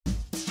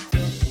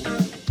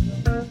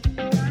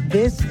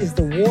This is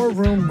the War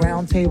Room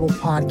Roundtable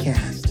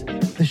podcast,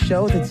 the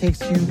show that takes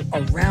you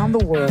around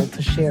the world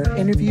to share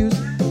interviews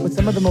with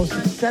some of the most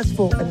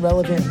successful and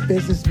relevant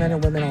businessmen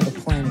and women on the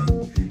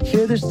planet.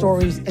 Hear their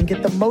stories and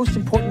get the most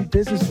important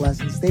business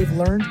lessons they've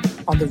learned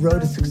on the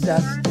road to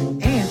success, and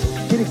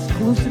get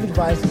exclusive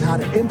advice on how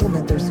to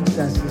implement their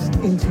successes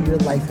into your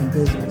life and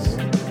business.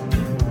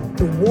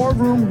 The War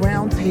Room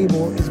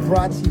Roundtable is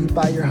brought to you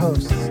by your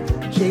hosts,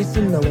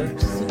 Jason Miller,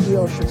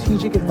 CEO of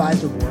Strategic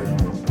Advisor Board,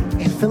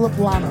 and Philip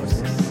Lanos,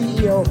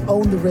 CEO of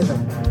Own the Rhythm,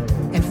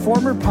 and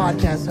former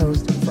podcast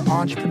host for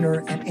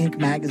Entrepreneur and Inc.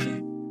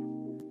 magazine.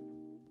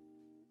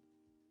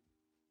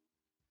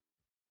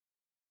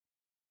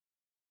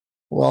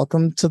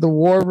 Welcome to the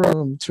War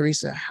Room,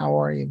 Teresa. How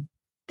are you?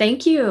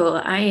 Thank you.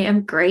 I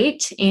am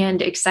great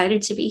and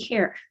excited to be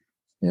here.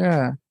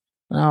 Yeah.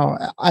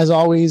 Now, as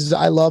always,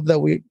 I love that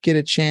we get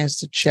a chance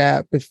to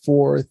chat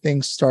before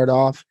things start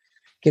off.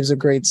 Gives a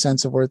great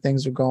sense of where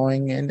things are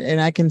going.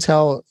 And I can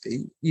tell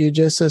you're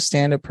just a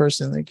stand-up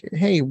person. Like,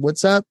 hey,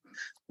 what's up?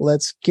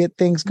 Let's get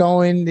things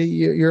going.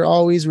 You're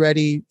always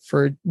ready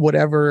for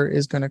whatever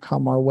is going to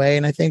come our way.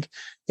 And I think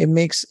it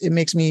makes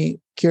me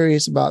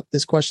curious about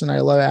this question I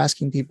love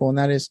asking people. And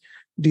that is,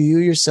 do you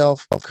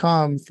yourself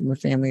come from a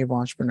family of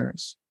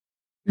entrepreneurs?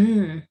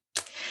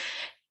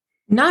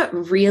 Not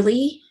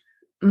really.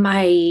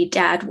 My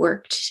dad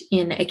worked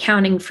in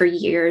accounting for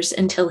years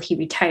until he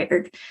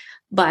retired.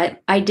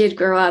 But I did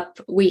grow up,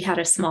 we had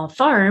a small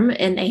farm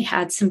and they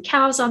had some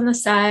cows on the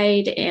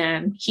side,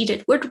 and he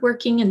did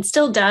woodworking and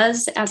still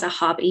does as a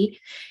hobby.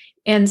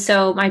 And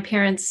so my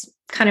parents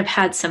kind of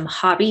had some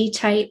hobby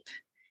type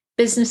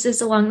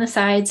businesses along the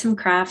side, some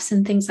crafts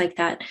and things like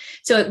that.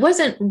 So it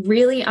wasn't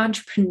really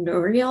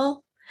entrepreneurial,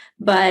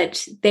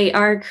 but they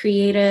are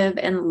creative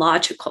and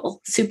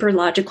logical, super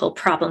logical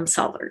problem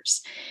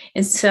solvers.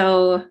 And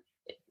so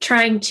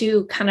trying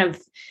to kind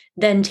of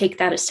then take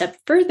that a step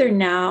further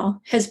now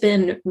has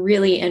been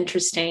really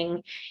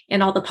interesting,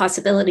 and all the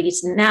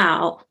possibilities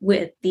now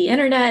with the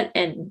internet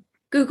and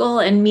Google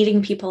and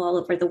meeting people all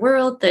over the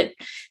world, that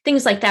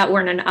things like that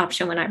weren't an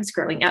option when I was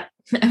growing up.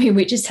 I mean,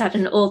 we just had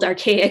an old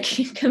archaic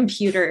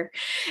computer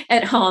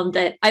at home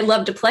that I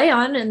loved to play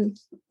on and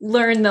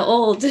learn the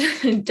old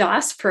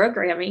DOS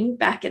programming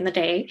back in the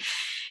day.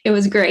 It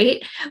was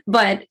great.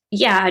 But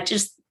yeah,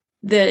 just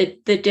the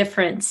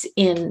difference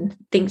in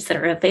things that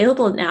are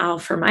available now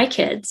for my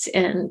kids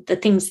and the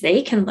things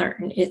they can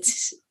learn,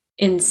 it's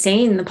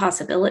insane, the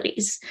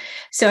possibilities.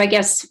 So I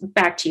guess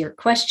back to your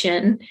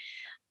question,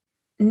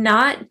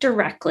 not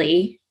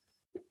directly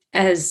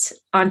as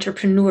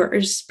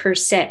entrepreneurs per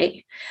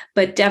se,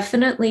 but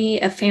definitely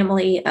a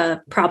family of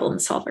problem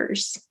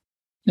solvers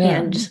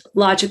and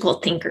logical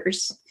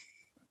thinkers.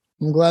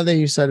 I'm glad that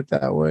you said it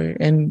that way.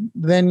 And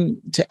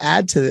then to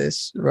add to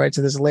this, right,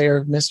 to this layer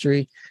of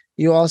mystery,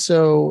 you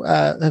also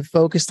have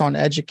focused on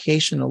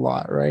education a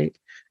lot, right?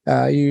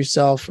 You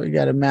yourself, you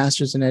got a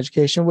master's in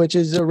education, which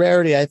is a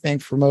rarity, I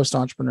think, for most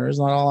entrepreneurs.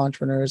 Not all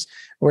entrepreneurs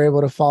were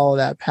able to follow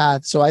that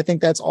path. So I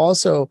think that's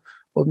also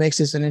what makes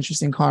this an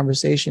interesting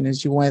conversation,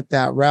 is you went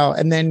that route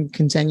and then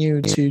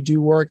continue to do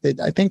work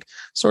that I think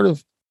sort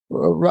of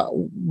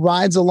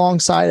rides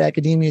alongside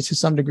academia to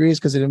some degrees,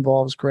 because it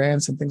involves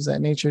grants and things of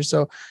that nature.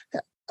 So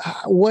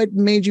what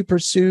made you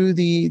pursue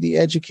the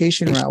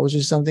education route? Was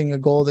it something, a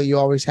goal that you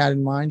always had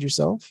in mind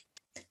yourself?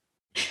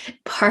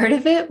 Part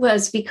of it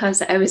was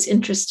because I was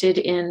interested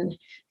in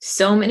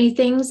so many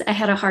things. I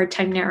had a hard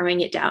time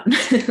narrowing it down.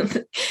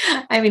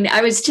 I mean,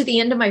 I was to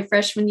the end of my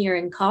freshman year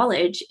in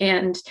college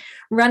and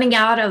running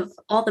out of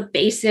all the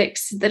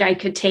basics that I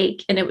could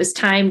take. And it was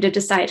time to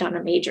decide on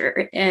a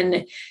major.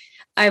 And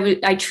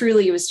I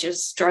truly was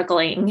just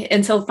struggling.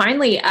 And so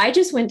finally, I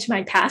just went to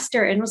my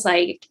pastor and was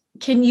like,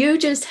 can you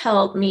just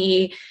help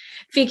me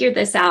figure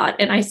this out?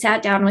 And I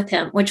sat down with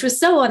him, which was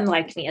so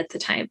unlike me at the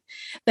time.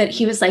 But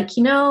he was like,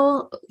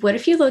 what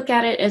if you look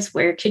at it as,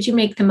 where could you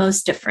make the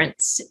most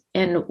difference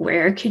and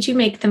where could you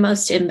make the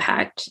most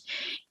impact?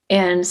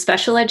 And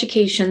special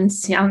education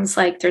sounds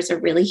like there's a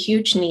really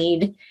huge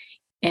need.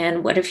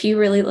 And what if you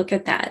really look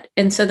at that?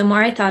 And so the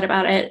more I thought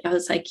about it, I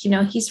was like,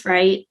 he's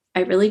right.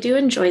 I really do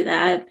enjoy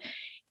that.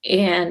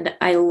 And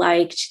I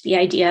liked the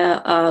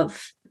idea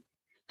of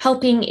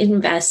helping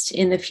invest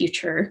in the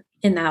future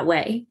in that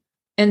way.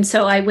 And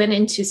so I went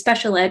into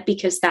special ed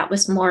because that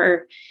was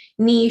more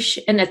niche.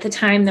 And at the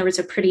time, there was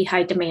a pretty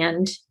high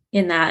demand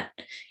in that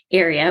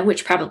area,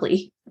 which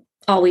probably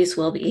always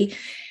will be,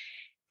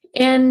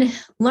 and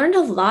learned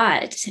a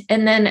lot.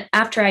 And then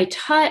after I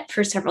taught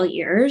for several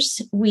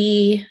years,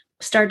 we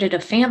started a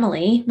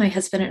family, my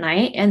husband and I.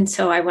 And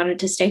so I wanted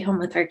to stay home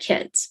with our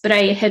kids. But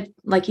I had,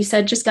 like you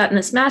said, just gotten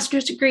this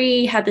master's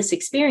degree, had this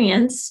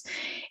experience,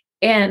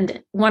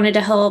 and wanted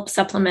to help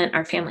supplement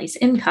our family's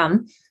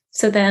income.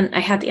 So then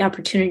I had the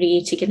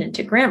opportunity to get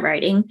into grant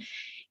writing.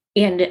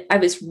 And I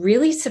was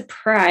really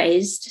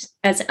surprised,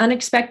 as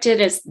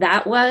unexpected as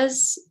that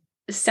was,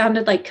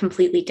 sounded like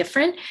completely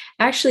different.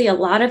 Actually, a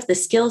lot of the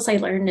skills I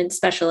learned in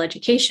special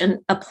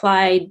education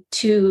applied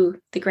to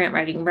the grant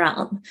writing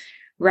realm,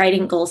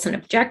 writing goals and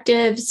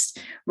objectives,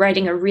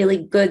 writing a really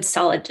good,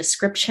 solid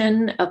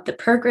description of the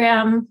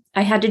program.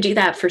 I had to do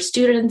that for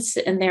students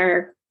and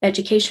their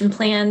education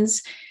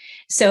plans.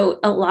 So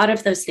a lot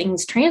of those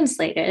things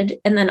translated,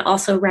 and then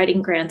also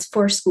writing grants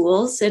for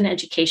schools and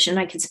education.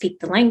 I could speak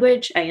the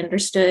language. I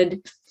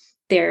understood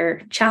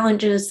their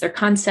challenges, their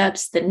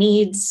concepts, the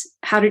needs,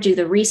 how to do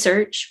the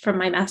research from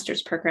my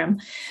master's program.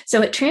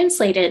 So it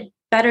translated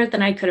better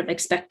than I could have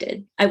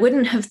expected. I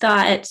wouldn't have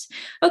thought,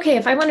 okay,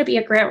 if I want to be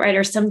a grant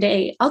writer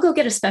someday, I'll go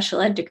get a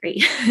special ed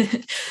degree.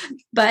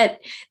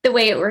 But the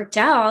way it worked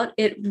out,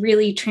 it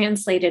really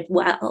translated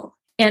well.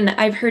 And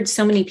I've heard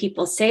so many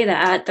people say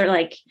that. They're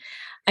like,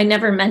 I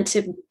never meant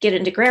to get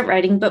into grant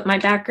writing, but my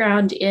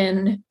background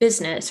in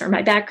business or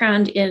my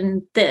background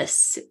in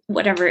this,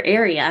 whatever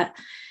area,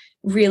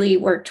 really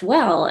worked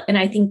well. And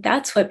I think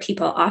that's what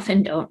people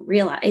often don't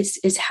realize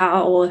is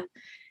how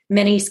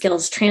many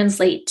skills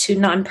translate to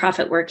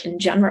nonprofit work in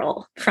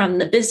general from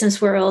the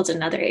business world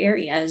and other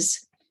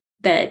areas,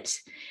 that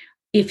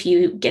if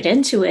you get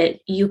into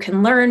it, you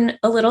can learn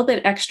a little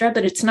bit extra,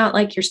 but it's not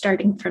like you're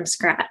starting from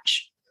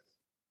scratch.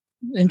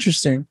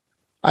 Interesting.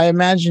 I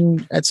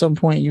imagine at some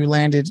point you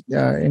landed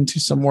into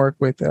some work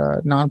with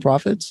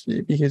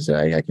nonprofits, because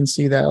I can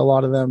see that a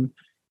lot of them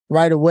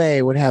right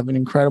away would have an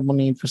incredible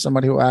need for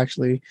somebody who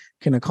actually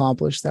can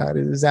accomplish that.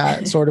 Is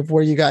that sort of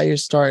where you got your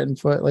start and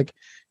foot, like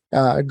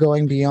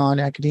going beyond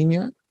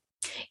academia?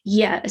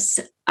 Yes.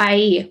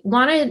 I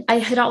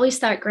had always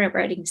thought grant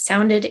writing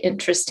sounded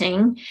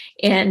interesting.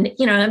 And,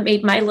 it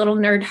made my little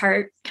nerd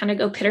heart kind of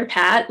go pitter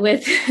pat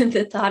with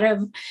the thought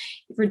of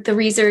the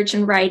research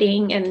and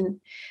writing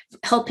and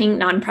helping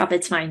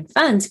nonprofits find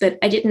funds, but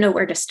I didn't know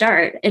where to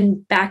start.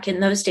 And back in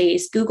those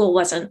days, Google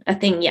wasn't a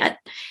thing yet,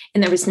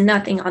 and there was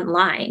nothing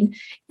online.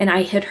 And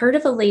I had heard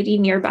of a lady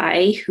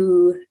nearby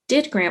who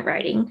did grant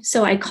writing.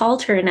 So I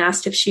called her and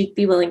asked if she'd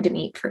be willing to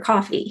meet for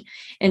coffee.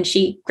 And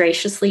she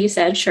graciously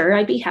said, sure,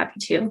 I'd be happy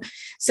to.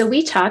 So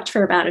we talked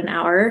for about an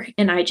hour,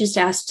 and I just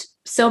asked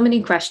so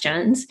many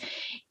questions.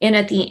 And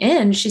at the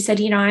end, she said,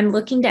 I'm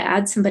looking to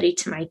add somebody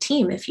to my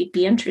team if you'd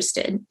be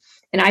interested.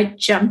 And I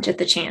jumped at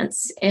the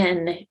chance,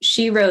 and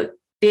she wrote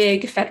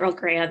big federal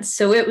grants.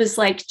 So it was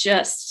like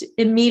just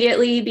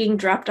immediately being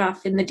dropped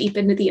off in the deep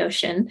end of the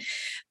ocean.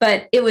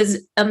 But it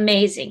was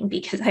amazing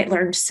because I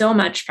learned so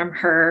much from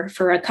her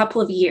for a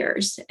couple of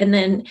years. And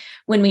then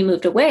when we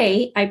moved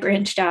away, I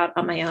branched out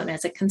on my own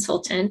as a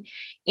consultant,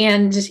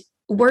 and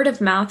word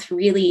of mouth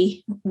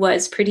really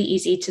was pretty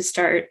easy to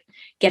start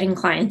getting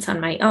clients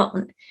on my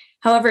own.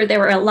 However, there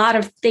were a lot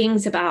of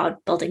things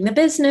about building the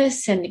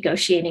business and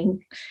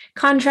negotiating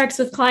contracts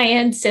with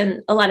clients,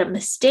 and a lot of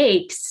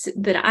mistakes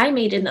that I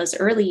made in those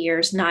early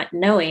years, not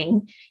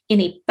knowing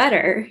any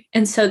better.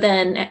 And so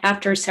then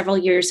after several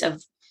years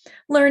of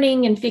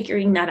learning and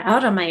figuring that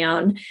out on my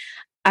own,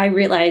 I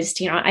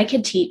realized, I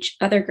could teach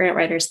other grant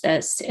writers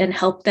this and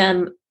help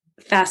them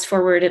fast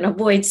forward and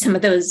avoid some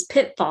of those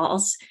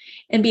pitfalls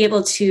and be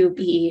able to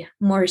be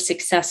more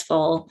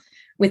successful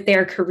with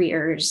their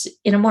careers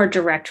in a more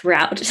direct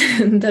route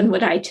than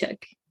what I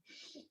took.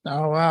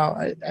 Oh,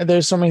 wow.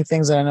 There's so many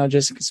things that I know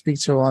Jessica can speak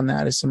to on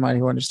that as somebody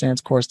who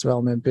understands course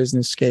development,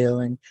 business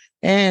scaling,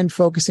 and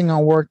focusing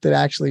on work that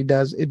actually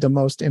does the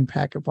most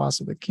impact it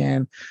possibly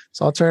can.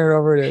 So I'll turn it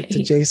over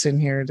to Jason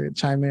here to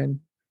chime in.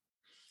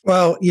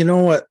 Well, you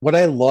know what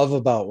I love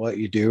about what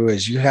you do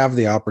is you have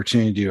the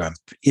opportunity to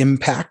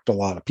impact a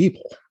lot of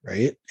people,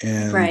 right?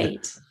 And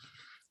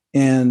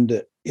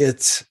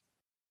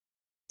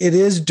it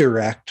is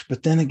direct,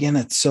 but then again,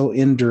 it's so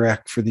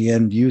indirect for the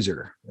end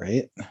user,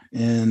 right?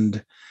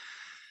 And,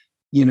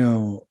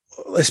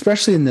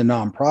 especially in the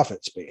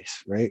nonprofit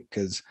space, right?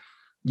 Because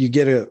you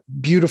get a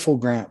beautiful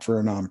grant for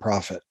a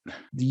nonprofit.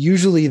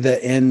 Usually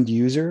the end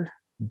user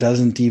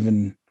doesn't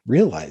even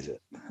realize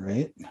it,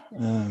 right?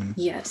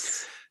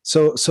 Yes.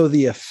 So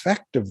the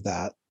effect of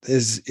that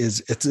is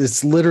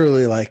it's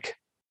literally like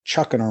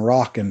chucking a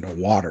rock into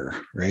water,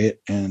 right?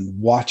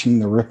 And watching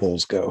the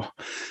ripples go.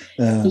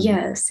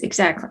 Yes,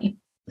 exactly.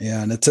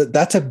 Yeah. And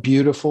that's a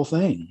beautiful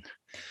thing.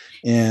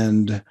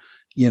 And,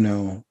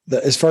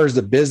 as far as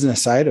the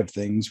business side of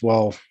things,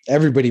 well,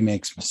 everybody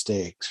makes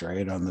mistakes,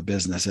 right? On the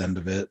business end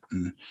of it,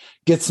 and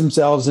gets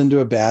themselves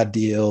into a bad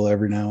deal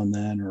every now and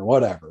then or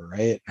whatever.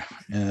 Right.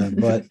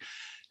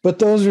 But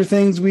those are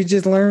things we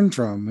just learn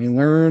from. We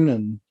learn,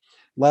 and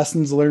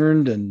lessons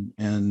learned,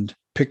 and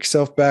pick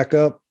yourself back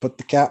up, put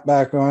the cap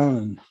back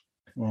on,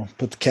 and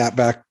put the cap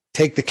back,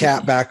 take the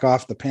cap back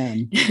off the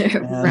pen,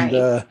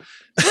 and,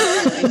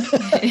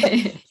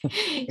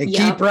 and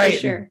keep writing,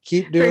 sure.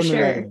 Keep doing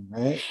the writing,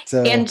 right?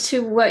 So, and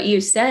to what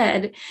you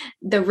said,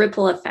 the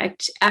ripple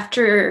effect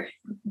after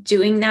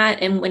doing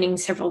that and winning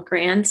several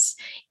grants,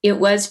 it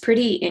was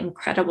pretty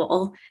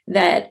incredible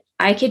that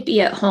I could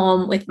be at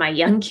home with my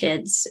young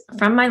kids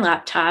from my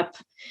laptop.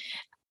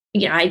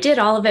 I did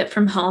all of it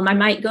from home. I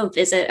might go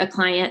visit a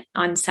client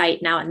on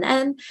site now and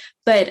then,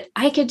 but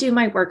I could do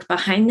my work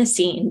behind the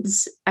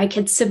scenes. I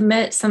could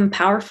submit some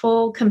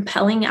powerful,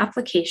 compelling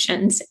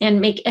applications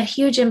and make a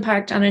huge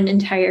impact on an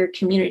entire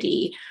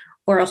community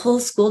or a whole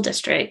school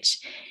district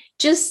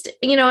just,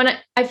 and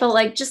I felt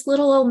like just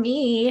little old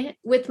me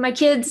with my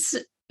kids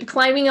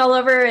climbing all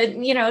over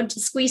and,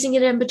 just squeezing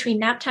it in between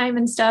nap time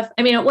and stuff.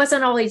 I mean, it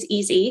wasn't always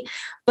easy,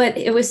 but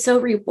it was so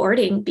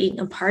rewarding being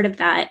a part of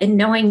that and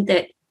knowing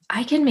that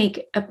I can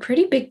make a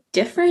pretty big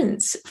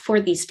difference for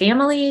these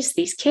families,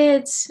 these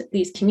kids,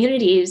 these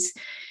communities,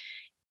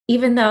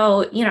 even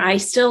though, I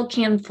still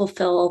can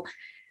fulfill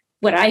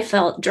what I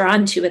felt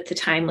drawn to at the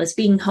time was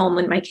being home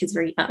when my kids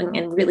were young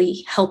and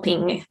really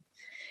helping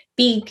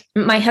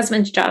my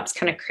husband's job's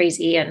kind of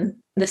crazy and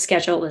the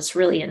schedule was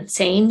really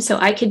insane. So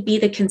I could be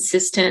the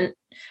consistent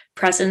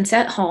presence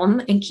at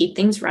home and keep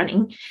things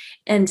running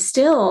and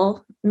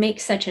still make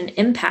such an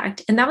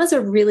impact. And that was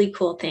a really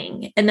cool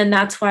thing. And then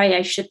that's why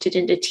I shifted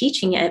into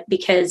teaching it,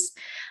 because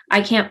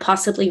I can't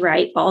possibly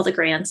write all the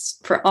grants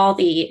for all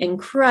the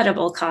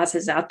incredible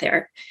causes out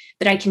there,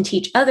 but I can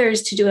teach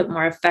others to do it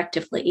more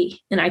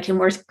effectively. And I can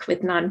work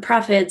with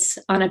nonprofits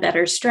on a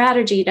better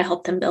strategy to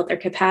help them build their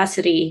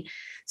capacity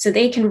so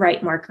they can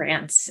write more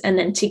grants. And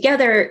then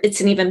together,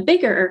 it's an even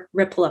bigger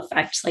ripple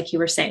effect, like you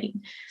were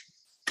saying.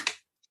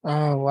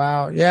 Oh,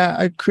 wow.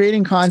 Yeah.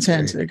 Creating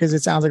content, because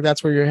it sounds like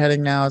that's where you're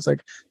heading now. It's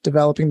like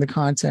developing the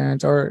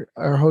content or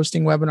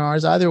hosting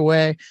webinars. Either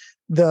way,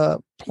 the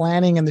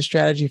planning and the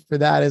strategy for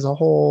that is a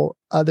whole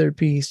other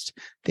piece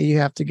that you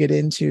have to get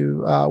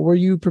into. Were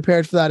you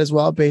prepared for that as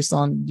well, based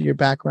on your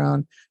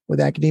background with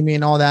academia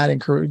and all that,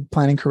 and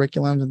planning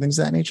curriculums and things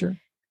of that nature?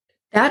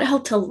 That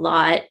helped a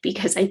lot,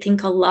 because I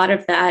think a lot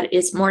of that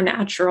is more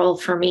natural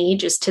for me,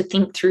 just to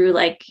think through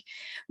like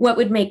what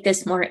would make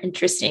this more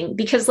interesting.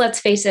 Because let's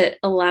face it,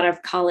 a lot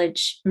of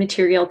college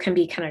material can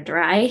be kind of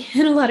dry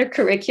and a lot of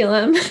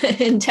curriculum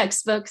and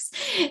textbooks.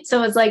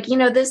 So it's like,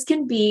 this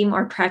can be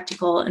more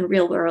practical and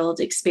real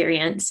world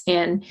experience.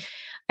 And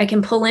I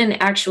can pull in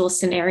actual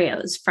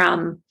scenarios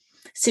from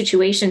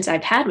situations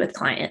I've had with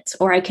clients,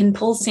 or I can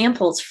pull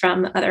samples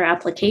from other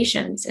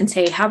applications and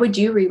say, how would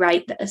you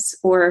rewrite this?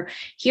 Or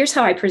here's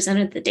how I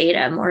presented the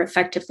data more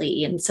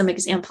effectively, and some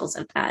examples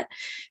of that.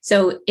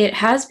 So it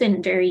has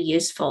been very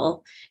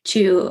useful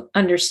to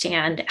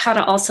understand how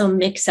to also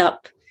mix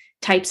up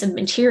types of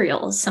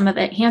materials, some of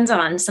it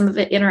hands-on, some of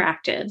it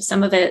interactive,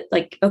 some of it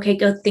like, okay,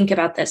 go think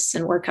about this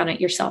and work on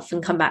it yourself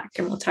and come back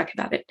and we'll talk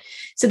about it.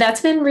 So that's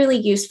been really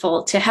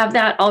useful to have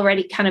that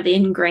already kind of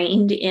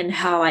ingrained in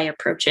how I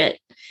approach it,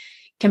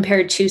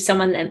 compared to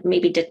someone that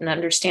maybe didn't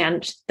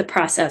understand the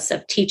process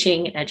of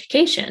teaching and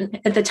education.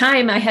 At the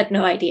time, I had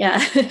no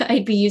idea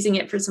I'd be using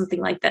it for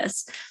something like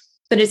this,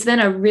 but it's been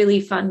a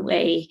really fun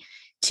way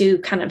to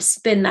kind of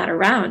spin that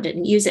around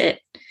and use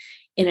it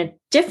in a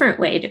different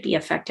way to be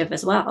effective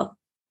as well.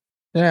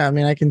 Yeah, I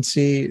mean, I can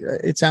see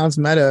it sounds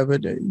meta,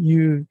 but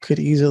you could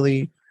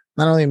easily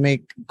not only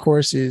make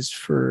courses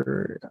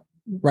for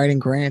writing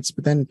grants,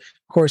 but then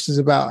courses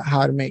about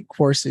how to make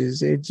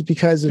courses. It's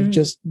because of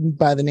just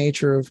by the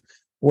nature of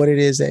what it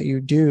is that you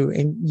do.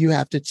 And you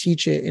have to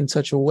teach it in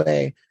such a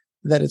way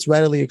that it's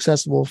readily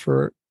accessible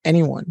for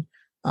anyone.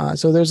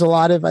 So there's a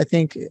lot of, I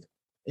think,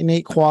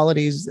 innate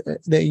qualities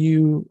that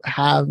you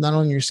have, not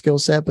only your skill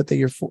set, but that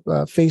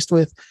you're faced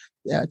with,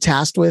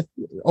 tasked with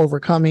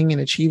overcoming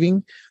and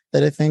achieving,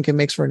 that I think it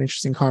makes for an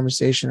interesting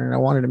conversation. And I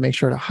wanted to make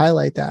sure to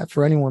highlight that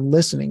for anyone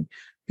listening,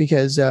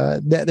 because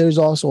there's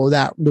also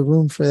the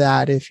room for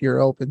that if you're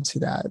open to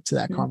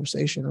that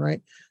conversation,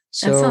 right?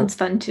 So that sounds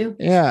fun too.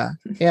 Yeah.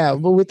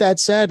 But with that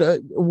said,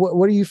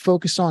 what are you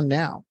focused on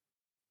now?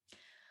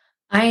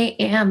 I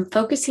am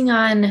focusing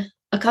on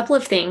a couple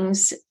of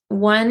things.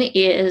 One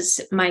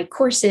is my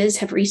courses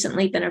have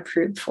recently been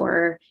approved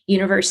for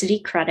university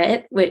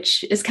credit,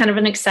 which is kind of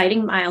an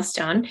exciting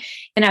milestone.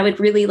 And I would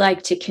really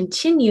like to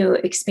continue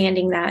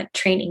expanding that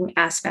training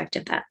aspect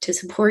of that to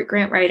support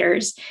grant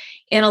writers.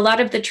 And a lot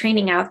of the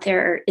training out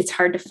there, it's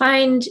hard to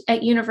find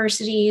at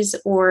universities,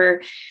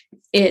 or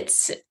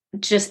it's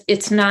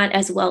not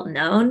as well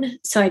known.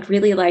 So I'd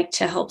really like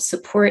to help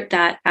support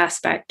that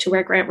aspect to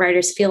where grant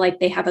writers feel like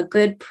they have a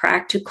good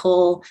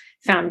practical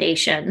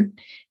foundation,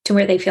 to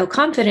where they feel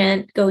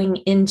confident going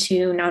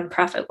into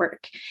nonprofit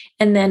work.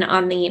 And then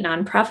on the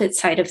nonprofit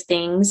side of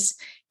things,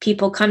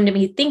 people come to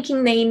me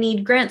thinking they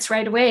need grants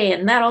right away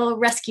and that'll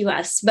rescue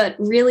us. But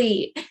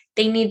really,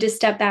 they need to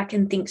step back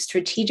and think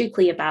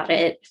strategically about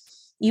it.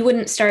 You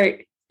wouldn't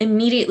start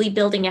immediately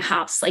building a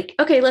house like,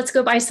 okay, let's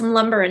go buy some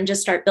lumber and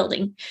just start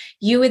building.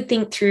 You would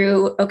think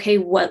through, okay,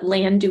 what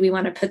land do we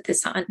want to put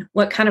this on?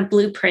 What kind of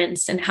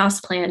blueprints and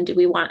house plan do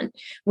we want?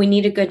 We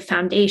need a good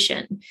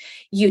foundation.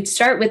 You'd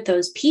start with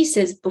those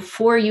pieces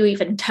before you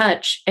even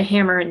touch a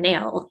hammer and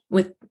nail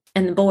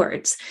and the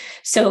boards.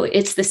 So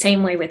it's the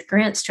same way with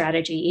grant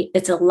strategy.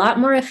 It's a lot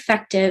more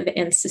effective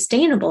and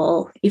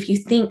sustainable if you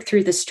think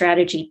through the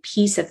strategy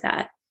piece of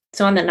that.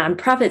 So on the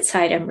nonprofit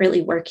side, I'm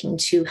really working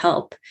to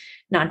help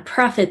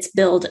nonprofits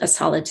build a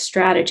solid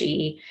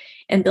strategy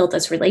and build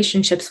those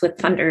relationships with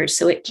funders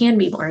so it can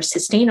be more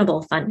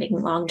sustainable funding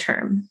long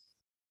term.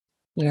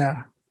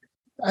 Yeah,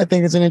 I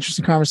think it's an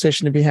interesting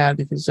conversation to be had,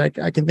 because I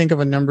can think of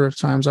a number of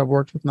times I've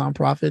worked with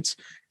nonprofits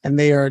and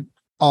they are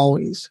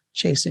always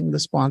chasing the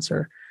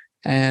sponsor.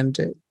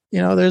 And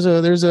there's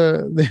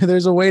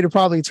a way to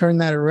probably turn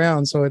that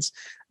around. So it's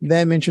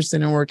them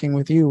interested in working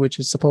with you, which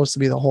is supposed to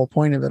be the whole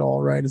point of it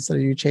all, right? Instead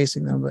of you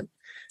chasing them. But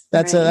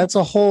that's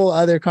a whole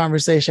other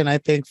conversation, I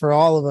think, for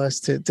all of us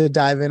to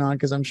dive in on,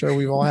 because I'm sure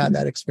we've all had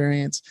that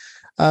experience.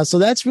 So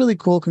that's really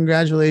cool.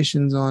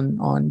 Congratulations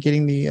on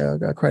getting the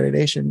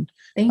accreditation,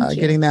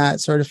 getting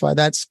that certified.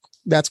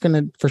 That's going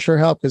to for sure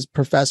help, because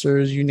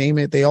professors, you name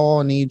it, they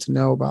all need to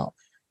know about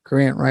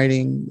grant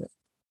writing.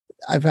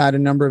 I've had a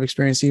number of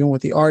experiences even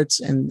with the arts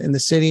and in the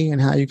city, and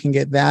how you can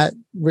get that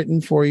written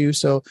for you.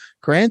 So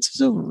grants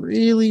is a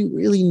really,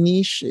 really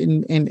niche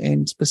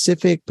and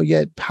specific, but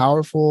yet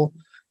powerful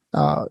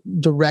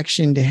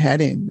direction to head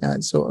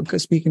in. So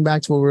speaking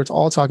back to what we were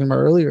all talking about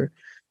earlier,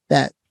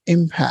 that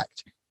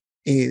impact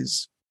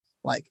is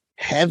like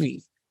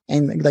heavy.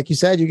 And like you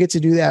said, you get to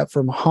do that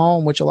from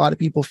home, which a lot of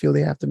people feel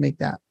they have to make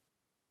that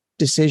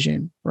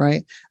decision,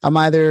 right? I'm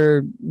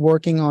either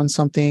working on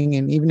something,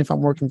 and even if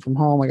I'm working from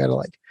home, I got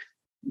to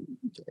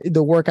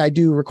the work I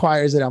do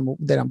requires that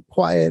I'm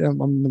quiet, I'm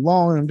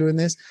alone, I'm doing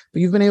this.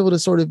 But you've been able to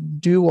sort of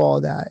do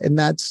all that, and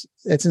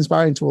it's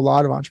inspiring to a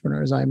lot of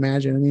entrepreneurs, I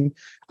imagine. I mean,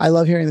 I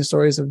love hearing the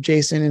stories of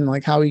Jason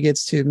and how he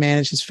gets to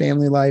manage his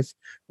family life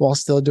while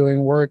still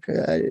doing work.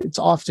 It's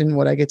often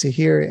what I get to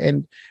hear,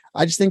 and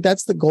I just think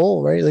that's the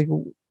goal, right? Like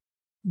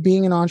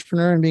being an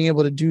entrepreneur and being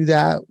able to do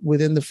that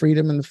within the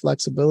freedom and the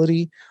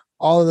flexibility,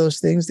 all of those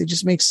things, they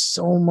just make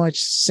so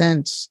much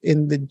sense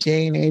in the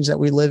day and age that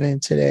we live in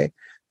today.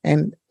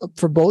 And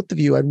for both of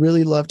you, I'd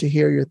really love to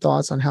hear your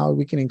thoughts on how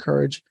we can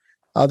encourage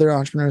other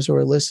entrepreneurs who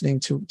are listening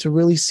to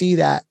really see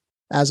that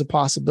as a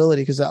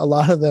possibility, because a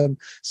lot of them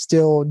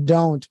still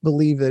don't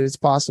believe that it's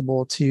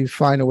possible to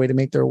find a way to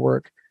make their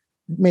work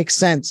make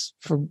sense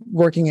for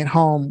working at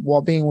home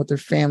while being with their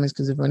families.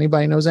 Because if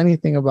anybody knows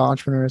anything about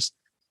entrepreneurs,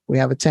 we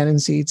have a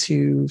tendency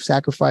to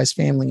sacrifice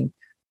family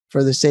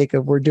for the sake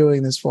of we're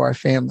doing this for our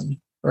family,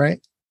 right?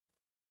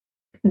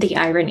 The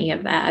irony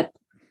of that.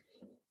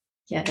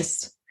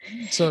 Yes.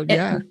 So,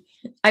 yeah.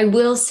 I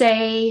will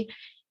say,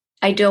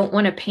 I don't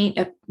want to paint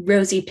a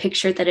rosy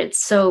picture that it's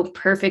so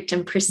perfect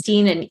and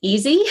pristine and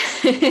easy.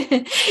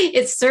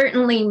 It's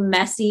certainly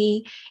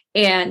messy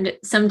and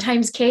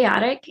sometimes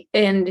chaotic,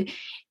 and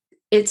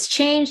it's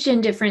changed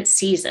in different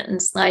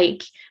seasons.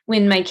 Like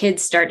when my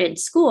kids started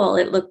school,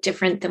 it looked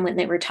different than when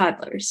they were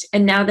toddlers.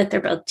 And now that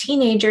they're both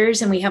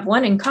teenagers and we have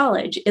one in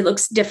college, it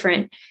looks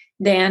different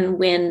than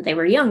when they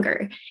were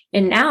younger.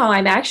 And now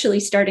I'm actually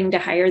starting to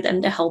hire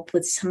them to help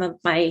with some of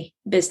my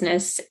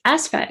business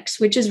aspects,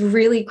 which is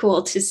really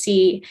cool to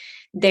see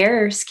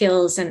their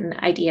skills and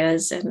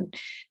ideas and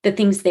the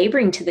things they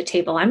bring to the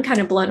table. I'm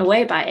kind of blown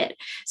away by it.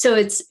 So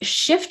it's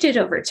shifted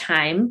over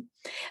time,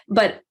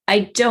 but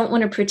I don't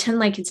want to pretend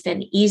like it's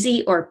been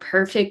easy or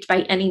perfect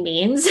by any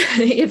means.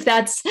 If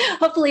that's,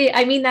 hopefully,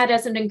 I mean that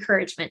as an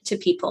encouragement to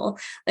people.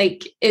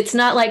 Like, it's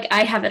not like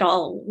I have it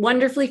all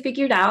wonderfully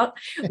figured out.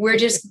 We're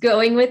just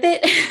going with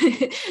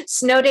it.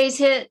 Snow days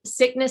hit,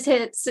 sickness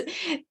hits,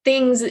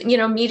 things,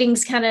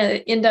 meetings kind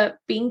of end up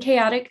being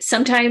chaotic.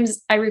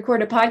 Sometimes I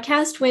record a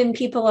podcast when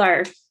people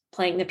are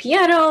playing the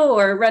piano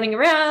or running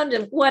around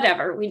and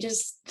whatever. We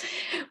just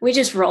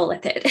roll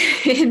with it.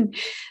 And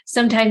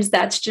sometimes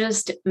that's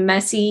just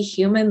messy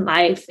human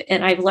life.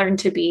 And I've learned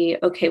to be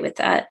okay with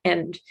that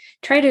and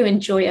try to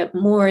enjoy it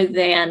more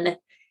than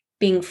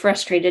being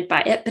frustrated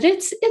by it. But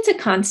it's a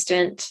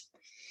constant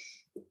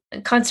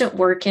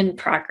work in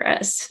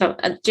progress. So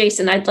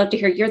Jason, I'd love to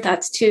hear your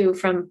thoughts too,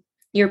 from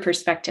your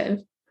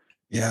perspective.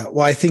 Yeah.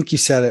 Well, I think you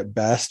said it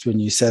best when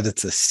you said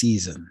it's a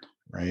season,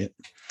 right?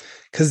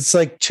 Because it's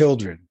like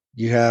children.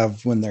 You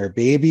have when they're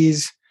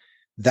babies,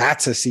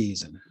 that's a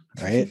season,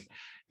 right?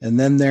 And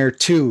then they're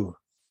 2,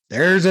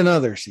 there's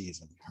another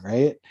season,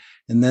 right?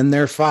 And then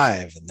they're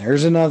 5, and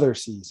there's another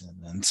season,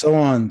 and so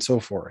on and so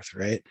forth,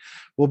 right?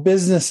 Well,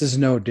 business is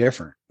no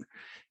different.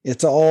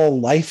 It's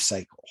all life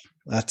cycle.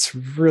 That's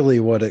really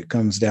what it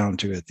comes down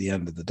to at the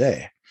end of the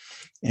day.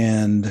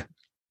 And,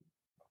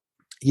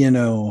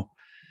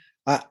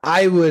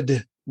 I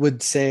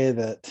would say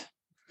that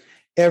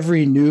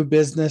every new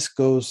business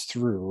goes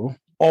through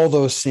all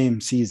those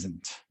same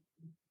seasons.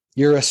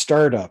 You're a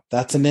startup.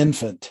 That's an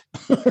infant.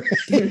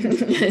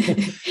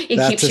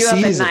 It keeps you up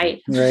at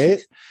night. Right?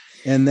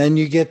 And then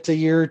you get to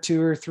year 2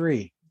 or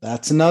 3.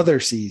 That's another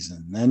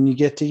season. Then you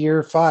get to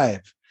year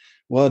 5.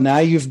 Well, now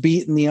you've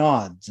beaten the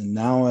odds, and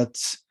now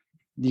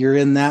you're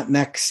in that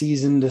next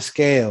season to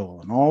scale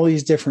and all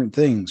these different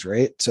things,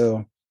 right?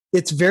 So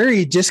it's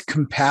very just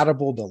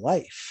compatible to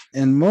life.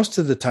 And most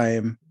of the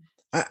time,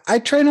 I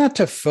try not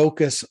to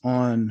focus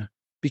on,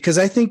 because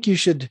I think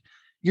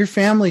your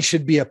family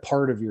should be a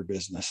part of your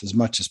business as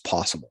much as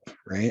possible,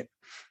 right?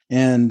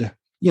 And,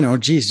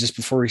 just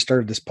before we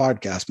started this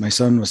podcast, my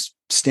son was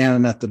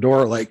standing at the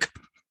door like,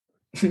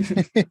 you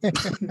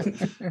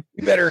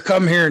better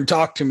come here and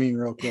talk to me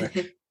real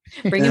quick.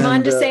 Bring him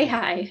on to say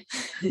hi.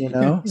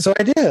 So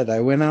I did.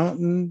 I went out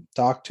and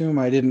talked to him.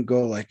 I didn't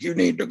go like, you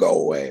need to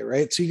go away,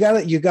 right? So you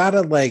gotta you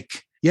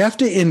have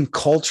to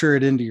enculture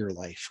it into your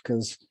life,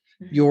 because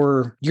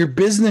your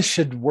business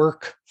should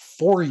work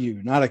for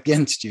you, not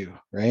against you,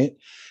 right?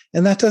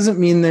 And that doesn't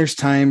mean there's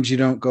times you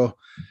don't go,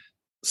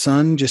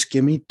 son, just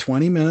give me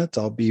 20 minutes,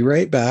 I'll be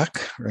right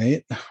back,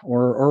 right?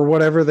 Or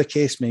whatever the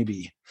case may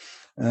be.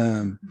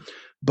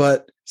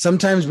 But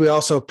sometimes we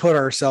also put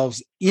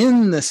ourselves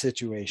in the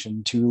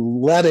situation to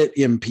let it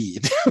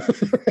impede.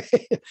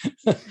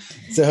 Right?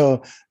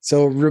 So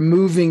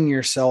removing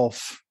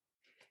yourself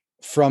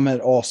from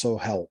it also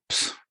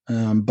helps.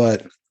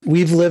 But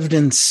we've lived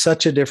in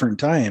such a different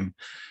time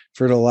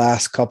for the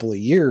last couple of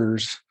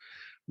years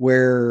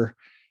where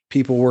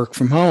people work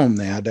from home.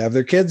 They had to have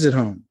their kids at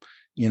home,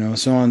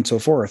 so on and so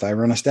forth. I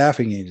run a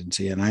staffing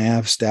agency and I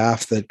have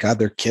staff that, God,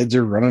 their kids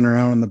are running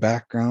around in the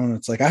background.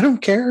 It's like, I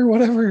don't care,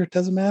 whatever, it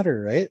doesn't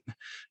matter. Right.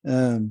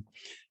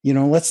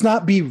 Let's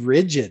not be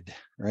rigid.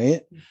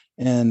 Right.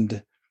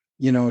 And,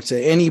 to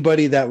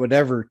anybody that would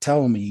ever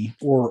tell me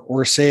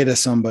or say to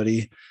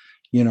somebody,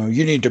 you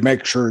need to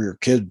make sure your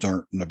kids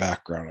aren't in the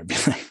background. I'd be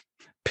like,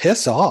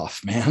 piss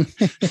off, man.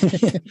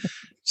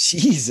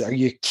 Jeez, are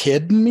you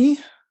kidding me?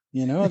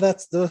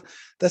 That's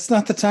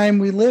not the time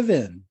we live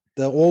in.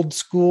 The old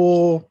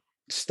school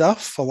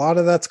stuff, a lot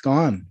of that's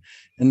gone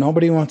and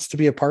nobody wants to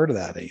be a part of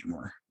that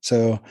anymore.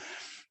 So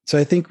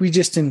I think we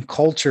just in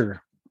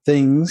culture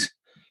things,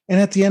 and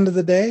at the end of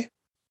the day,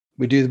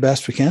 we do the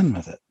best we can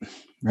with it.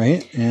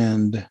 Right.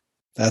 And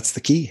that's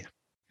the key.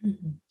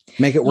 Mm-hmm.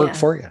 Make it work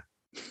for you.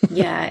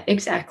 Yeah,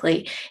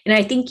 exactly. And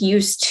I think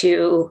used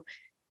to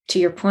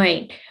your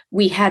point,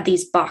 we had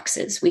these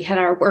boxes. We had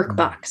our work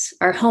box,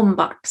 our home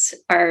box,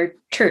 our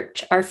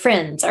church, our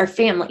friends, our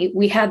family.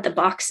 We had the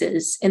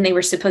boxes and they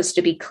were supposed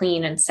to be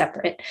clean and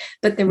separate.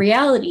 But the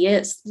reality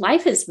is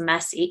life is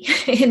messy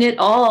and it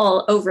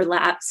all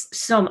overlaps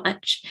so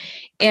much.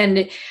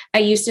 And I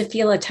used to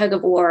feel a tug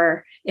of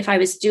war. If I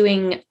was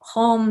doing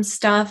home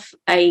stuff,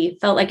 I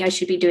felt like I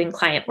should be doing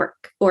client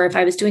work. Or if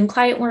I was doing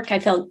client work, I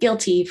felt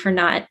guilty for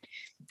not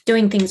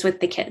doing things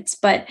with the kids.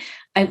 But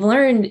I've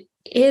learned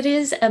it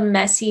is a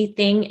messy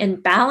thing,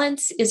 and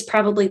balance is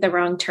probably the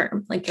wrong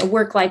term. Like a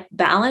work-life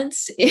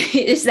balance,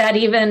 is that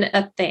even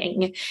a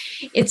thing?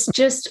 It's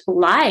just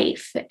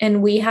life.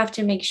 And we have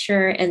to make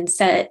sure and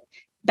set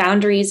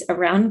boundaries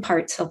around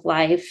parts of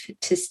life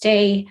to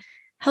stay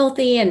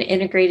healthy and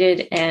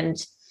integrated.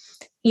 And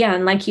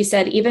like you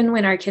said, even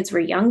when our kids were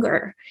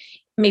younger,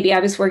 maybe I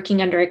was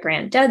working under a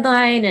grant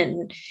deadline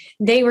and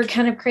they were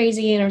kind of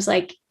crazy. And I was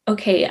like,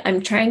 okay,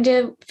 I'm trying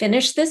to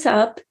finish this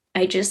up.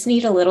 I just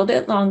need a little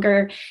bit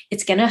longer.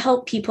 It's going to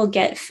help people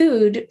get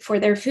food for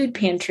their food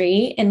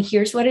pantry. And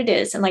here's what it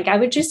is. And I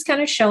would just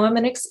kind of show them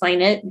and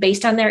explain it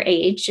based on their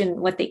age and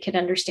what they could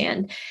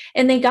understand.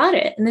 And they got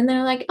it. And then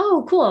they're like,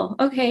 oh, cool.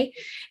 Okay.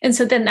 And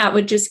so then that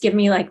would just give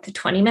me the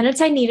 20 minutes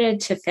I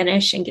needed to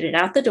finish and get it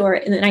out the door.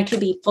 And then I could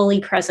be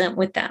fully present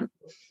with them.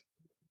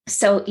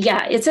 So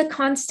it's a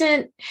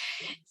constant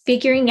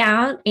figuring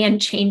out and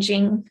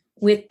changing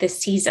with the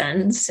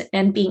seasons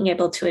and being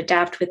able to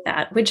adapt with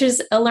that, which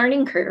is a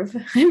learning curve.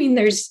 I mean,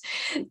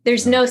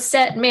 there's no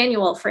set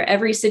manual for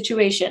every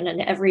situation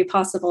and every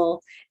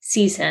possible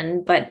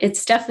season, but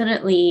it's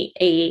definitely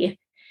a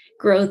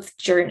growth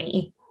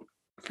journey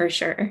for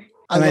sure.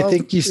 And I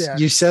think you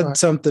said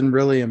something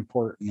really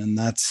important, and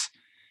that's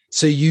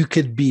so you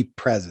could be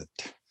present.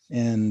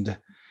 And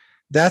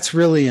that's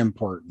really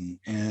important.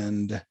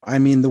 And I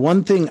mean, the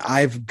one thing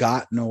I've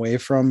gotten away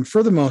from,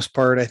 for the most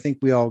part, I think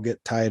we all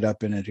get tied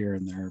up in it here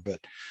and there.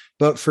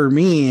 But for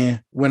me,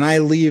 when I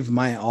leave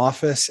my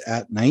office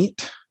at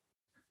night,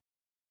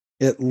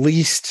 at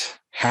least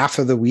half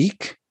of the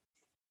week,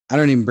 I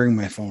don't even bring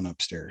my phone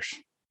upstairs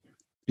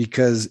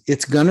because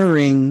it's going to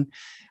ring.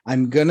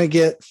 I'm going to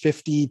get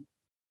 50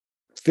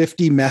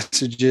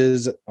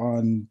 messages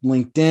on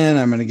LinkedIn.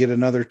 I'm going to get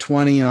another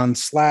 20 on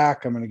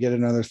Slack. I'm going to get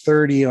another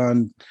 30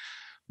 on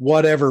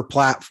whatever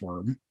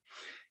platform.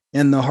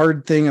 And the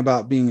hard thing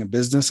about being a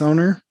business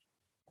owner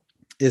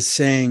is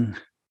saying,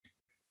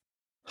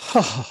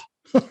 I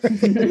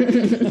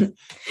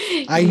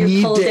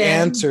need to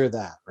answer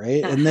that,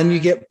 right? And then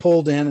you get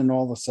pulled in and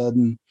all of a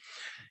sudden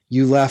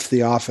you left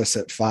the office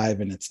at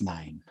 5 and it's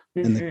 9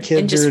 and the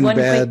kids are in bed.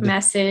 One quick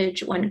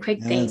message, one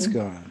quick thing. It's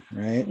gone,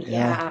 right?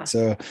 Yeah.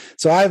 So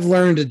I've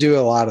learned to do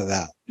a lot of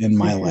that in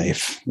my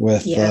life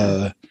with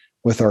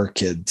our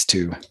kids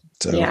too.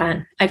 So,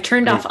 I've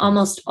turned off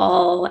almost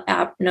all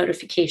app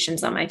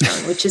notifications on my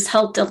phone, which has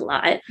helped a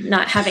lot.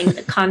 Not having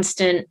the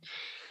constant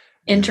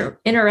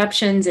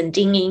interruptions and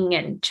dinging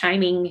and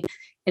chiming,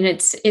 and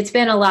it's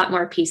been a lot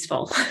more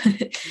peaceful.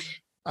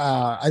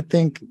 I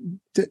think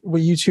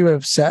what you two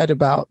have said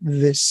about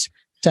this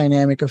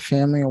dynamic of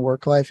family and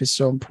work life is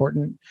so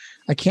important.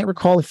 I can't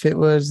recall if it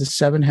was the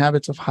 7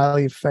 Habits of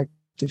Highly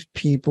Effective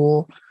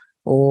People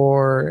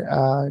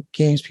or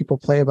Games People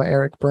Play by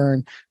Eric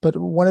Berne. But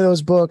one of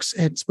those books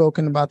had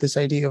spoken about this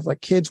idea of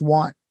kids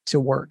want to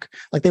work.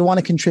 They want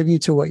to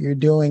contribute to what you're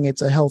doing.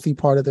 It's a healthy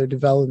part of their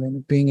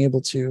development, being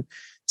able to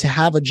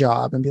have a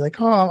job and be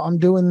like, oh, I'm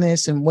doing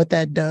this, and what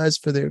that does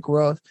for their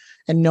growth.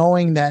 And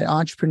knowing that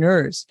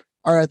entrepreneurs,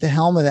 are at the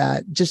helm of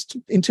that just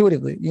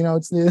intuitively.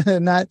 It's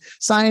not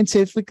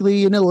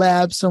scientifically in a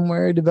lab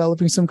somewhere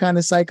developing some kind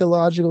of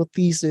psychological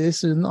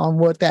thesis on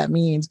what that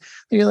means.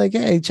 And you're like,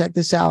 hey, check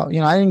this out.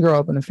 I didn't grow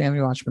up in a family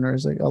of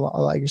entrepreneurs like a lot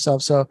like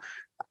yourself. So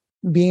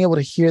being able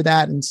to hear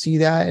that and see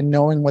that and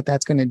knowing what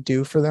that's going to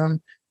do for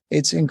them,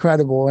 it's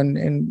incredible.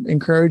 And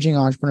encouraging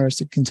entrepreneurs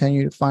to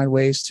continue to find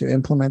ways to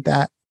implement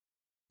that.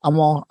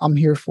 I'm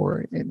here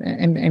for it.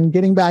 And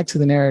getting back to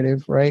the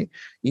narrative, right?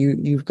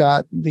 You've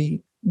got the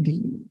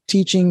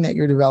teaching that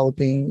you're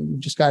developing. You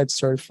just got it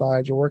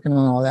certified. You're working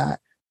on all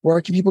that.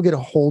 Where can people get a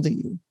hold of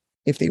you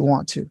if they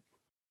want to?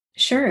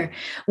 Sure.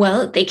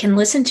 Well, they can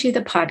listen to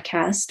the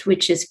podcast,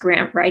 which is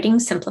Grant Writing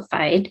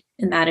Simplified,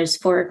 and that is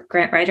for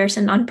grant writers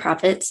and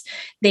nonprofits.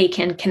 They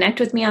can connect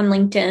with me on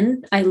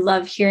LinkedIn. I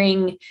love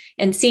hearing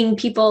and seeing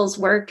people's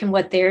work and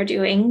what they're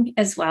doing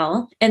as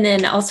well. And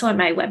then also on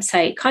my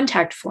website,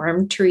 contact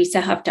form,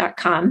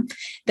 teresahuff.com.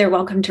 They're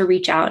welcome to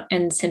reach out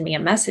and send me a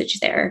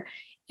message there.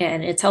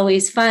 And it's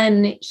always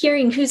fun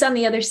hearing who's on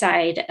the other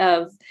side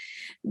of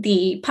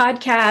the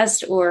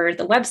podcast or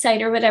the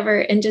website or whatever,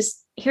 and just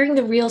hearing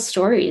the real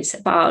stories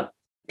about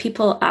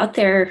people out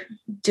there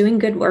doing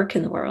good work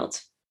in the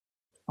world.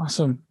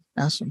 Awesome.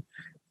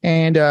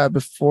 And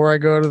before I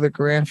go to the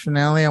grand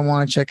finale, I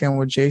want to check in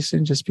with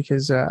Jason, just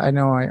because I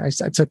know I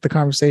took the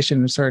conversation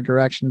in a certain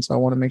direction. So I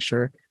want to make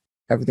sure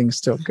everything's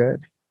still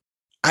good.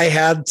 I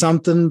had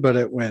something, but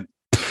it went.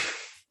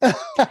 I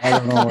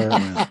don't know where it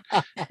went.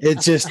 It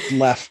just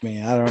left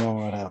me. I don't know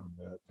what happened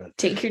to it. But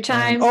take your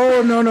time.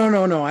 Oh,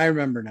 no. I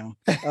remember now.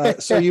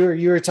 So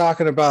you were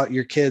talking about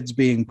your kids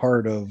being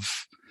part of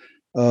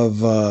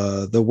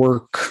the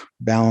work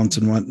balance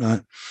and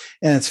whatnot.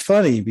 And it's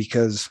funny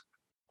because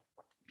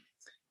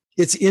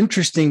it's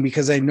interesting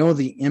because I know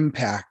the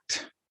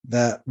impact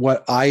that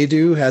what I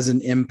do has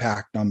an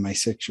impact on my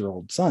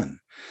 6-year-old son,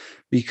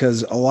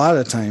 because a lot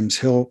of times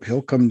he'll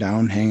come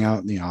down, hang out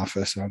in the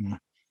office on a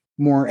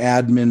more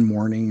admin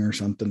morning or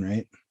something,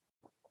 right?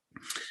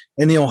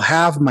 And he'll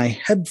have my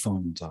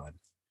headphones on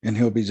and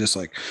he'll be just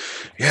like,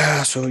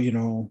 yeah, so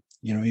you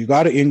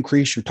got to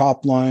increase your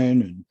top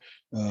line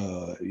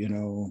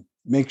and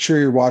make sure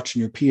you're watching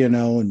your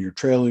P&L and your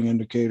trailing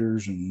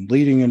indicators and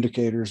leading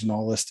indicators and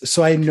all this.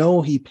 So I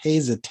know he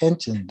pays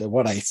attention to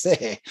what I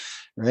say,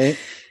 right?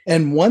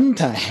 And one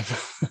time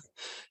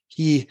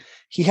he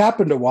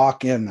happened to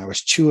walk in. I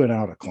was chewing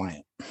out a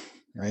client,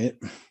 right?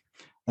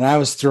 And I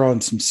was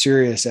throwing some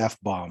serious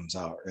F-bombs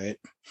out, right?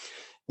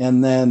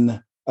 And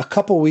then a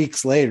couple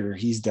weeks later,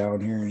 he's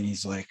down here and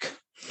he's like,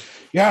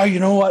 yeah, you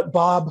know what,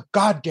 Bob?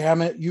 God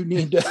damn it, you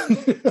need to.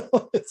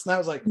 And I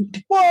was like,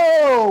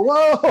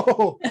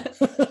 whoa.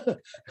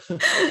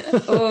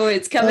 Oh,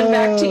 it's coming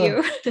back to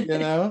you.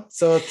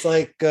 So it's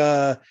like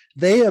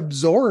they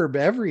absorb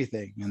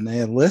everything and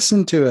they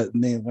listen to it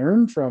and they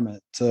learn from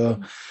it.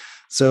 But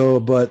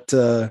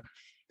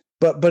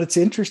it's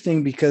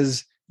interesting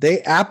because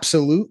they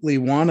absolutely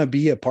want to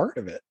be a part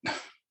of it.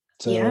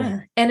 So, yeah.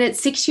 And at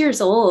 6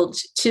 years old,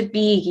 to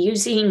be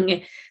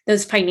using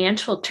those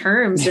financial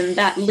terms and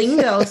that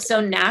lingo so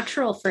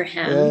natural for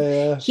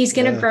him, he's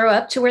going to grow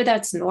up to where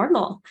that's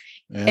normal.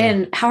 Yeah.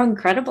 And how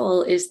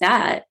incredible is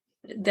that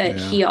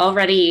he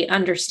already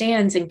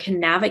understands and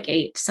can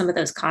navigate some of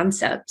those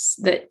concepts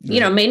that,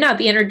 may not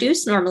be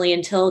introduced normally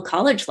until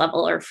college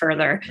level or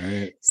further.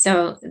 Right.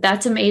 So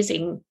that's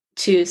amazing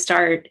to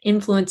start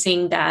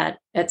influencing that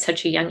at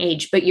such a young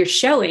age, but you're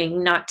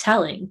showing, not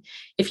telling.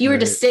 If you were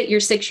to sit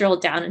your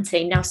 6-year-old down and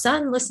say, now,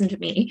 son, listen to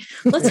me,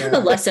 let's have a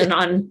lesson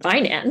on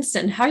finance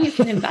and how you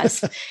can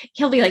invest.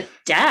 He'll be like,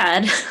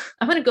 Dad,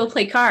 I'm going to go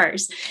play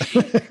cars.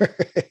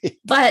 Right.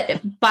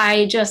 But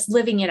by just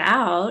living it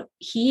out,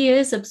 he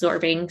is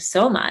absorbing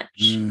so much.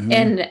 Mm-hmm.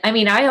 And I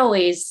mean, I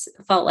always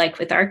felt like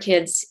with our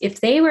kids,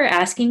 if they were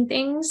asking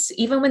things,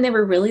 even when they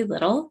were really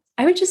little,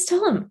 I would just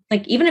tell them,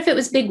 like, even if it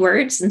was big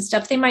words and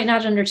stuff they might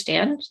not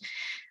understand,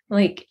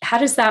 like, how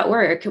does that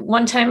work?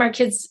 One time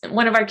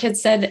one of our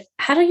kids said,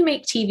 how do you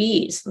make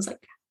TVs? I was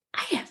like,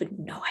 I have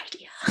no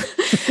idea,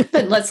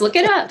 but let's look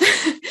it up.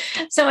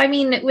 So, I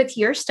mean, with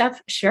your stuff,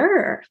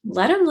 sure.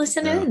 Let them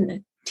listen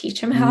in,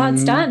 teach them how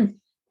it's done.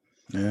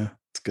 Yeah.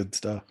 It's good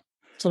stuff.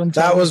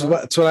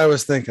 That's what I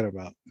was thinking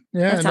about.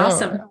 Yeah. That's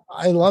awesome.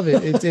 I love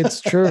it.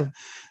 It's true.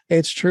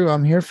 It's true.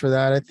 I'm here for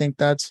that. I think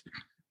that's,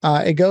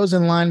 it goes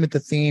in line with the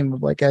theme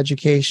of like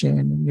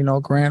education,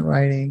 grant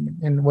writing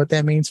and what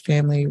that means,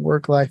 family,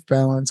 work-life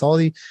balance,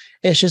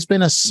 it's just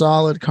been a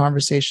solid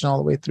conversation all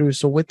the way through.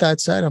 So with that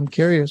said, I'm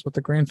curious with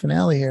the grand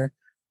finale here,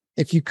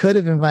 if you could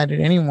have invited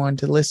anyone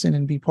to listen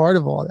and be part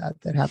of all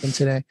that happened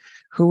today,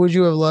 who would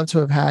you have loved to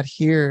have had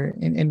here?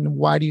 And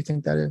why do you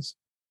think that is?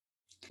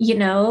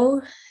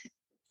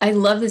 I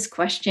love this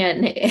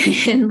question.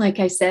 And like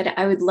I said,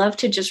 I would love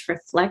to just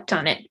reflect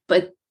on it,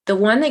 but the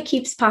one that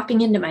keeps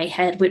popping into my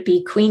head would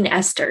be Queen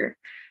Esther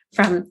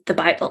from the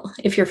Bible,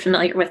 if you're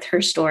familiar with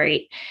her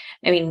story.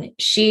 I mean,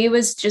 she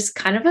was just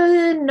kind of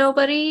a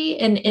nobody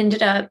and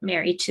ended up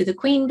married to the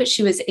queen, but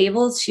she was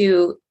able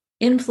to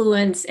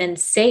influence and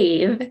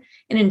save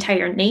an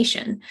entire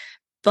nation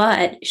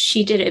but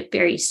she did it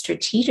very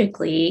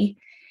strategically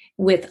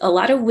with a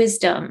lot of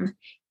wisdom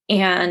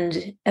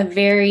and a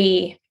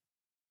very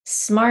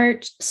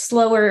smart,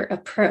 slower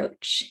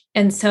approach.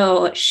 And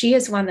so she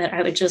is one that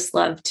I would just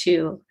love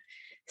to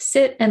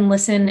sit and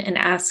listen and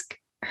ask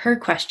her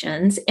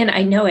questions. And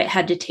I know it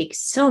had to take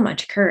so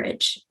much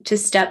courage to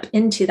step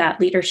into that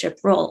leadership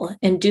role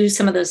and do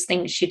some of those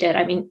things she did.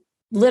 I mean,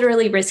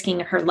 literally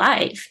risking her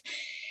life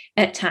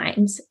at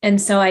times.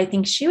 And so I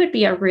think she would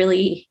be a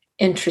really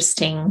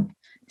interesting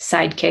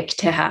sidekick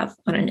to have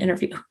on an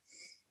interview.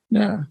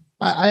 Yeah,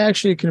 I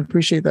actually can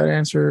appreciate that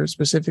answer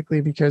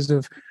specifically because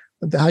of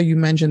how you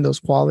mentioned those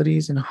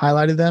qualities and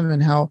highlighted them,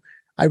 and how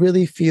I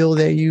really feel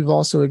that you've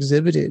also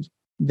exhibited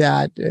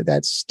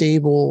that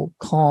stable,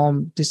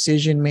 calm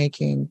decision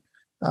making,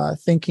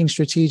 thinking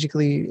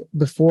strategically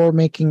before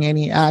making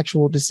any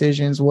actual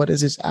decisions. What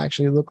does this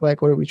actually look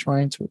like? What are we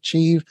trying to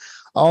achieve?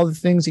 All the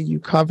things that you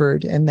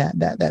covered, and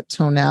that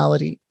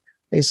tonality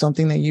is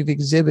something that you've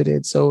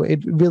exhibited. So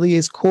it really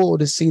is cool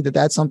to see that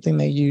that's something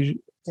that you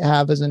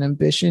have as an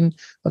ambition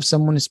of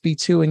someone to speak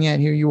to, and yet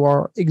here you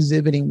are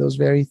exhibiting those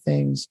very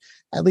things,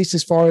 at least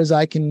as far as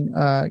I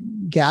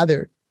can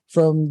gather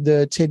from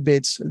the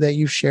tidbits that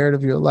you've shared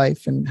of your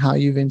life and how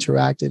you've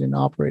interacted and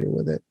operated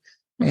with it.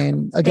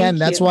 And again,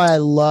 that's why I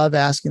love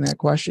asking that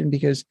question,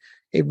 because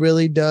it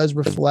really does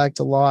reflect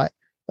a lot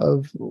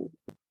of,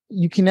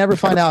 you can never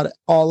find out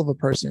all of a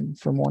person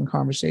from one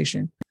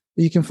conversation,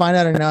 but you can find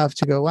out enough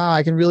to go, wow,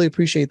 I can really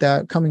appreciate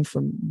that coming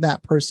from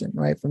that person,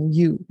 right? From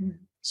you.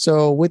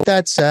 So with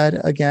that said,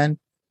 again,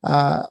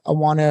 I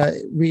want to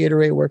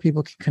reiterate where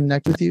people can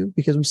connect with you,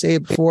 because we say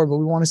it before, but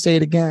we want to say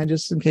it again,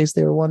 just in case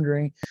they were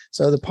wondering.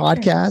 So the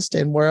podcast,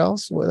 and where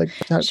else?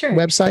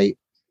 Website?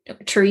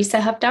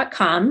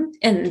 teresahuff.com,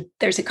 and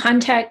there's a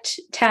contact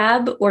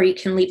tab, or you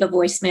can leave a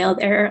voicemail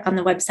there on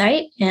the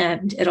website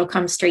and it'll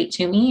come straight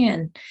to me.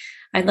 And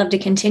I'd love to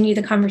continue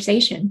the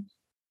conversation.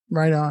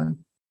 Right on.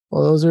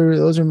 Well,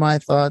 those are my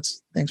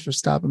thoughts. Thanks for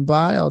stopping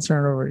by. I'll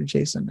turn it over to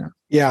Jason now.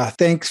 Yeah,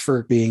 thanks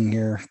for being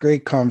here.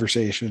 Great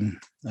conversation.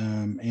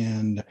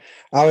 And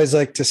I always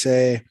like to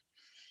say,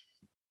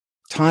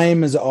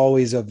 time is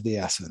always of the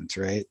essence,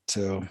 right?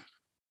 So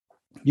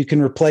you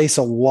can replace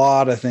a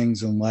lot of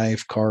things in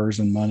life, cars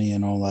and money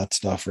and all that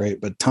stuff,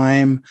 right? But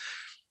time,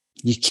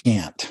 you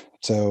can't.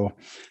 So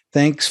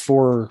thanks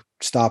for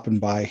stopping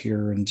by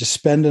here and just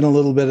spending a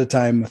little bit of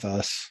time with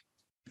us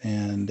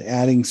and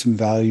adding some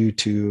value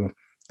to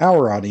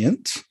our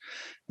audience.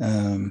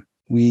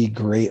 We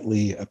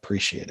greatly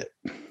appreciate it.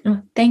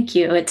 Oh, thank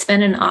you. It's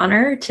been an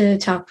honor to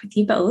talk with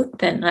you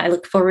both, and I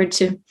look forward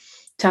to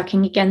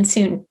talking again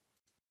soon.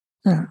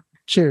 Yeah.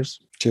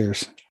 Cheers.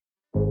 Cheers.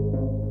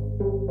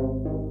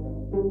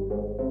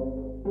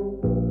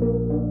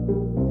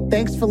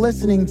 Thanks for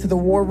listening to the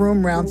War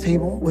Room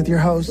Roundtable with your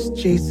hosts,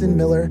 Jason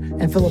Miller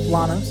and Philip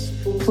Lanos.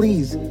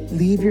 Please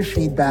leave your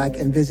feedback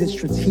and visit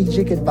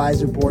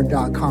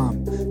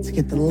strategicadvisorboard.com to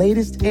get the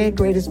latest and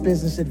greatest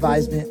business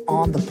advisement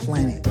on the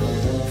planet.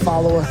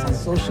 Follow us on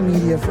social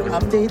media for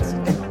updates,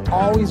 and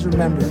always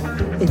remember,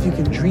 if you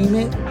can dream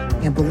it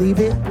and believe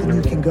it, then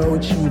you can go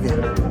achieve it.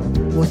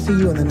 We'll see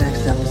you in the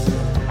next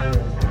episode.